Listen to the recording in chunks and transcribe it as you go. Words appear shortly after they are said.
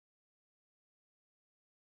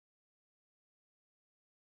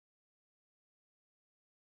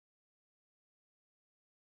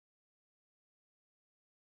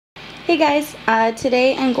Hey guys,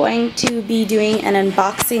 today I'm going to be doing an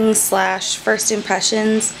unboxing slash first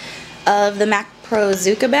impressions of the MAC Pro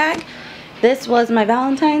Zuca bag. This was my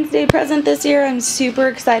Valentine's Day present this year. I'm super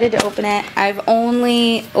excited to open it. I've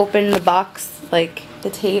only opened the box, like the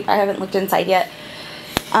tape. I haven't looked inside yet.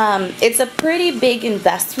 It's a pretty big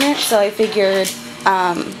investment, so I figured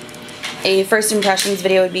a first impressions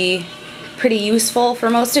video would be pretty useful for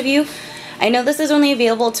most of you. I know this is only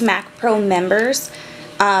available to MAC Pro members.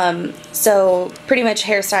 So pretty much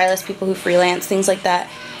hairstylists, people who freelance, things like that.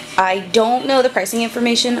 I don't know the pricing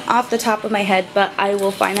information off the top of my head, but I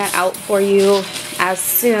will find that out for you as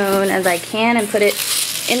soon as I can and put it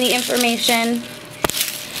in the information.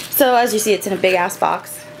 So as you see, it's in a big ass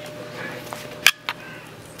box.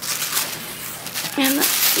 And let's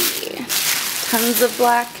see, tons of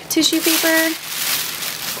black tissue paper.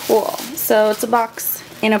 Cool. So it's a box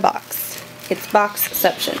in a box. It's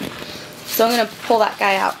boxception. So I'm going to pull that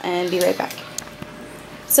guy out and be right back.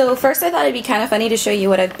 So first I thought it'd be kind of funny to show you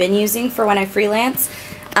what I've been using for when I freelance.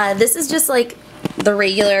 This is just like the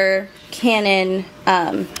regular Canon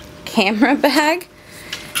camera bag.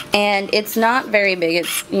 And it's not very big.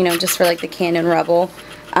 It's, you know, just for like the Canon Rebel.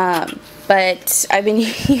 But I've been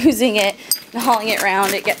using it and hauling it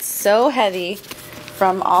around. It gets so heavy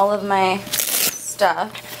from all of my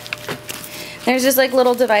stuff. There's just like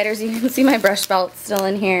little dividers. You can see my brush belt still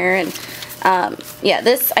in here. And yeah,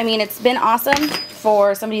 this, I mean, it's been awesome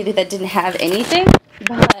for somebody that didn't have anything,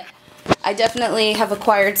 but I definitely have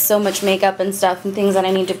acquired so much makeup and stuff and things that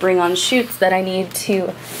I need to bring on shoots that I need to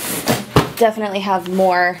definitely have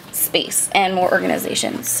more space and more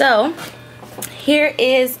organization. So here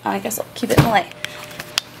is, I guess I'll keep it in the light.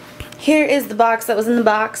 Here is the box that was in the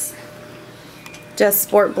box. Just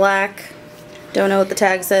sport black. Don't know what the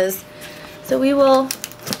tag says. So we will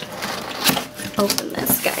open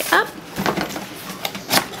this guy up.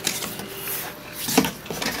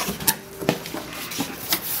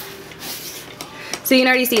 So you can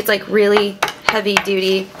already see it's like really heavy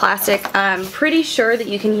duty plastic. I'm pretty sure that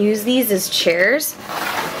you can use these as chairs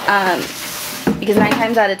because 9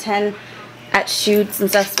 times out of 10 at shoots and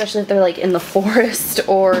stuff, especially if they're like in the forest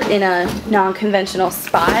or in a non-conventional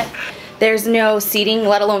spot, there's no seating,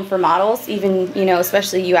 let alone for models, even, you know,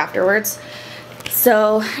 especially you afterwards.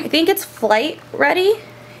 So I think it's flight ready,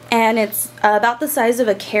 and it's about the size of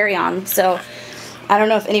a carry-on. So I don't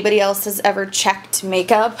know if anybody else has ever checked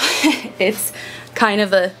makeup. It's kind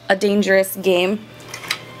of a dangerous game.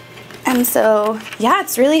 And so yeah,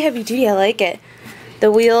 it's really heavy duty. I like it.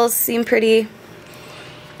 The wheels seem pretty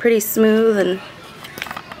smooth, and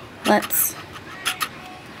let's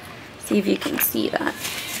see if you can see that.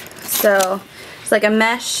 So it's like a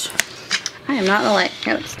mesh. I am not in the light.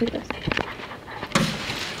 Here, let's do this.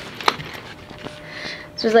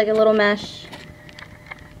 So there's like a little mesh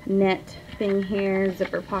net thing here,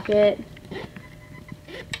 zipper pocket.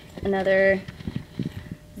 Another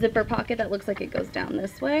zipper pocket that looks like it goes down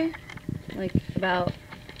this way, like about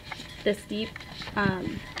this deep. I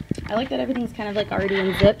like that everything's kind of like already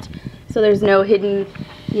unzipped, so there's no hidden,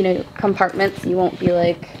 you know, compartments. You won't be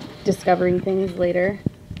like discovering things later.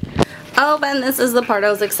 Oh, and this is the part I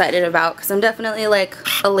was excited about because I'm definitely like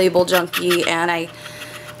a label junkie, and I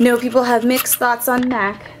know people have mixed thoughts on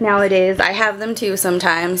MAC nowadays. I have them too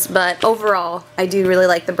sometimes, but overall I do really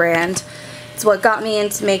like the brand. It's what got me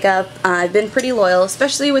into makeup. I've been pretty loyal,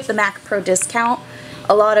 especially with the MAC Pro discount.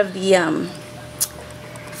 A lot of the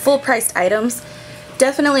full-priced items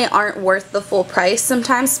definitely aren't worth the full price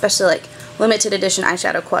sometimes, especially like limited edition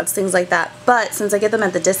eyeshadow quads, things like that. But since I get them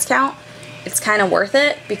at the discount, it's kind of worth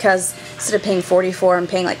it because instead of paying $44, I'm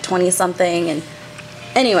paying like 20 something. And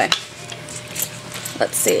anyway,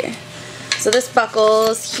 let's see. So this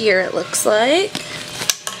buckles here, it looks like.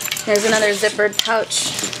 Here's another zippered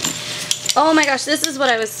pouch. Oh my gosh, this is what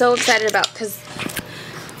I was so excited about because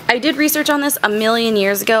I did research on this a million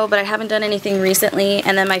years ago, but I haven't done anything recently.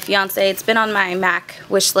 And then my fiance, it's been on my MAC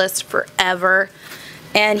wish list forever,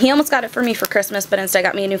 and he almost got it for me for Christmas, but instead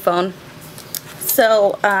got me a new phone.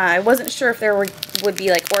 So I wasn't sure if there would be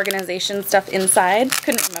like organization stuff inside.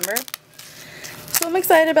 Couldn't remember. So I'm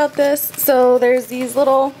excited about this. So there's these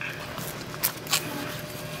little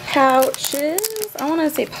pouches. I want to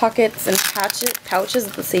say pockets and pouches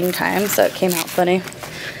at the same time, so it came out funny.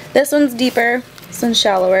 This one's deeper. This one's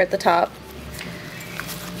shallower at the top.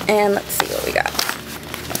 And let's see what we got.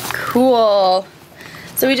 Cool.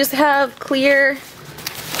 So we just have clear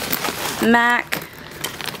MAC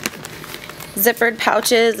zippered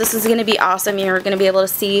pouches. This is going to be awesome. You're going to be able to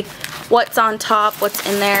see what's on top, what's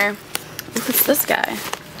in there. What's this guy?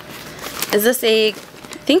 Is this a, I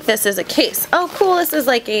think this is a case. Oh cool, this is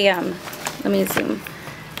like a, let me zoom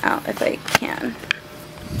out if I can.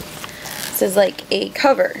 This is like a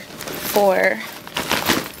cover for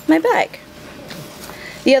my bag.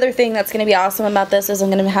 The other thing that's going to be awesome about this is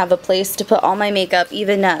I'm going to have a place to put all my makeup,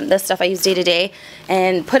 even the stuff I use day to day,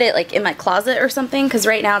 and put it like in my closet or something, because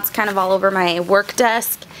right now it's kind of all over my work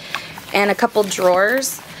desk and a couple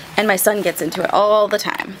drawers, and my son gets into it all the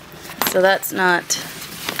time. So that's not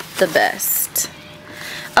the best.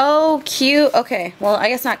 Oh, cute. Okay, well, I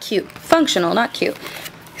guess not cute. Functional, not cute.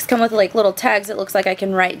 These come with like little tags. It looks like I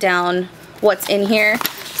can write down what's in here,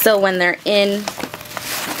 so when they're in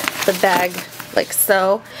the bag like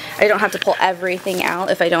so, I don't have to pull everything out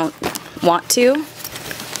if I don't want to. And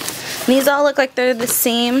these all look like they're the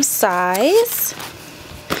same size.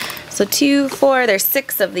 So 2, 4, there's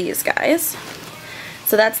 6 of these guys.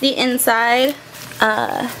 So that's the inside.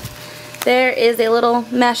 There is a little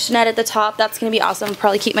mesh net at the top. That's going to be awesome. I'll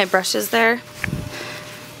probably keep my brushes there.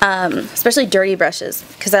 Especially dirty brushes,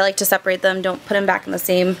 because I like to separate them, don't put them back in the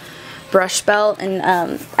same brush belt. And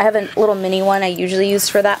I have a little mini one I usually use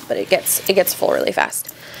for that, but it gets full really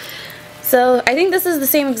fast. So I think this is the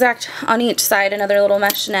same exact on each side. Another little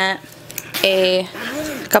mesh net, a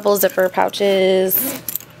couple zipper pouches.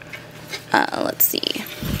 Let's see.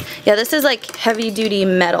 Yeah, this is like heavy duty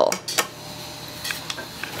metal.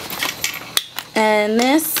 And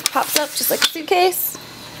this pops up just like a suitcase.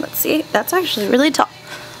 Let's see, that's actually really tall.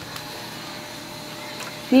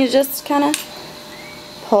 You just kind of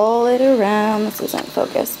pull it around. This isn't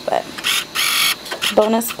focused, but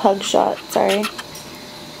bonus pug shot, sorry.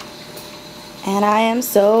 And I am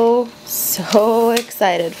so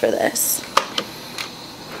excited for this.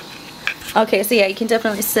 Okay, so yeah, you can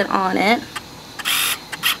definitely sit on it.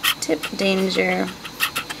 Tip danger.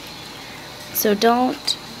 So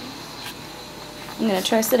don't. I'm gonna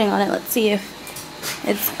try sitting on it. Let's see if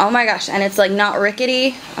it's, oh my gosh, and it's like not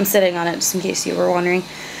rickety. I'm sitting on it just in case you were wondering.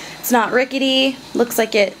 It's not rickety. Looks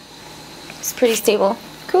like it's pretty stable.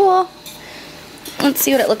 Cool. Let's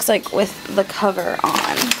see what it looks like with the cover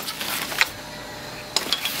on.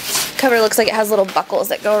 Cover looks like it has little buckles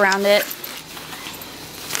that go around it.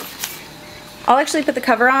 I'll actually put the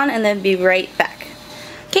cover on and then be right back.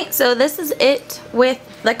 Okay, so this is it with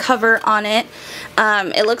the cover on it.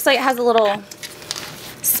 It looks like it has a little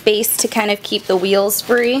space to kind of keep the wheels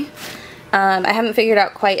free. I haven't figured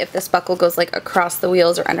out quite if this buckle goes like across the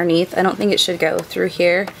wheels or underneath. I don't think it should go through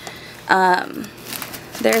here.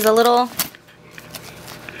 There's a little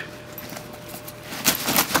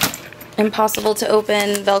impossible to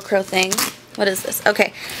open Velcro thing. What is this?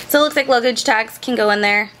 Okay, so it looks like luggage tags can go in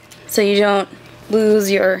there so you don't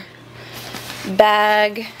lose your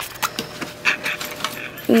bag.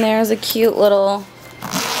 And there's a cute little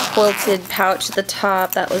quilted pouch at the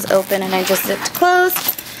top that was open and I just zipped closed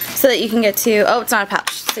so that you can get to, oh, it's not a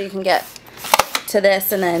pouch, so you can get to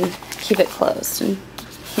this and then keep it closed, and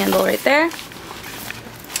handle right there.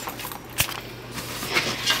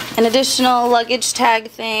 An additional luggage tag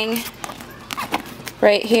thing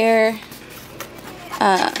right here.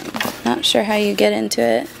 Not sure how you get into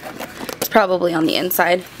it. It's probably on the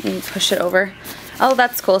inside. You push it over. Oh,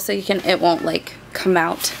 that's cool, so you can, it won't like come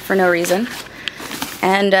out for no reason.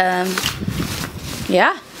 And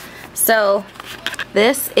yeah, so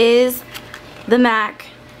this is the MAC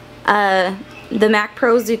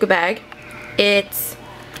Pro Zuca Bag. It's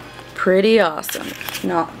pretty awesome,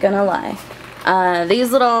 not gonna lie.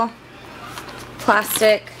 These little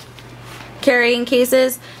plastic carrying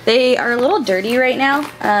cases, they are a little dirty right now.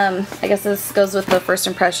 I guess this goes with the first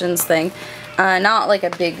impressions thing. Not like a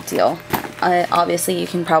big deal. Obviously you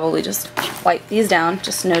can probably just wipe these down.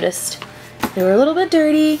 Just noticed they were a little bit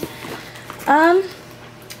dirty.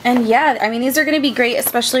 And yeah, I mean, these are going to be great,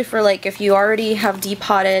 especially for like if you already have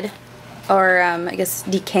depotted or I guess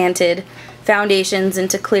decanted foundations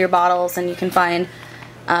into clear bottles, and you can find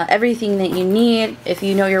everything that you need if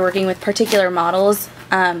you know you're working with particular models.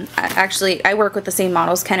 Actually, I work with the same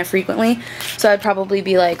models kind of frequently, so I'd probably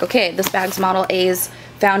be like, okay, this bag's model A's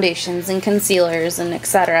foundations and concealers and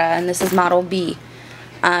etc., and this is model B.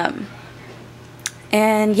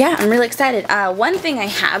 And yeah, I'm really excited. One thing I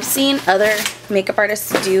have seen other makeup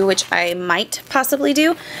artists do, which I might possibly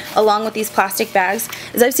do along with these plastic bags,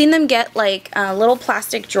 is I've seen them get like little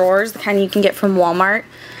plastic drawers, the kind you can get from Walmart,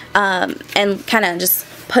 and kind of just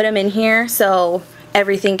put them in here so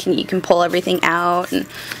everything you can pull everything out, and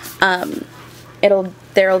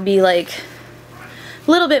there'll be like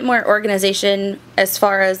a little bit more organization as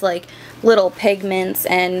far as like little pigments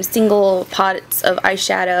and single pots of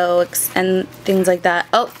eyeshadow and things like that.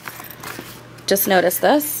 Oh, just noticed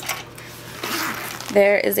this.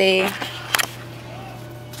 There is a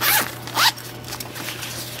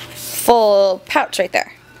full pouch right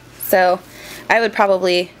there. So I would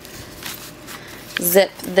probably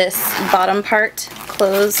zip this bottom part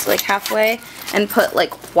closed like halfway and put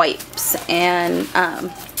like wipes and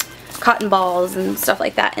cotton balls and stuff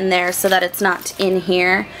like that in there so that it's not in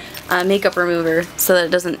here. Makeup remover, so that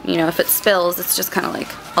it doesn't, you know, if it spills, it's just kind of like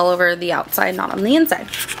all over the outside, not on the inside.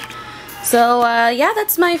 So yeah,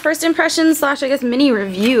 that's my first impression slash I guess mini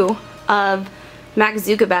review of MAC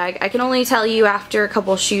Zuca Bag. I can only tell you after a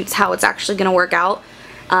couple shoots how it's actually going to work out.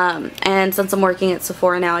 And since I'm working at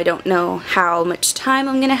Sephora now, I don't know how much time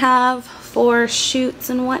I'm going to have for shoots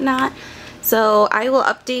and whatnot. So I will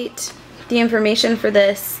update the information for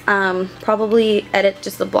this, probably edit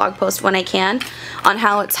just the blog post when I can on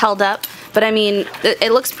how it's held up. But I mean,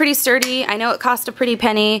 it looks pretty sturdy. I know it cost a pretty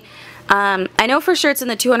penny. I know for sure it's in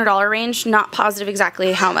the $200 range, not positive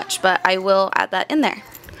exactly how much, but I will add that in there.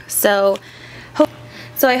 So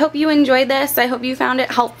I hope you enjoyed this. I hope you found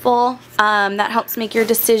it helpful. That helps make your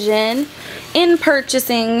decision in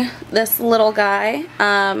purchasing this little guy.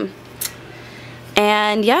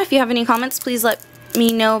 And yeah, if you have any comments, please let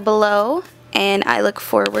me know below. And I look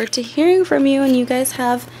forward to hearing from you. And you guys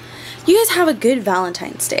have a good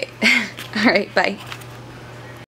Valentine's Day. All right, bye.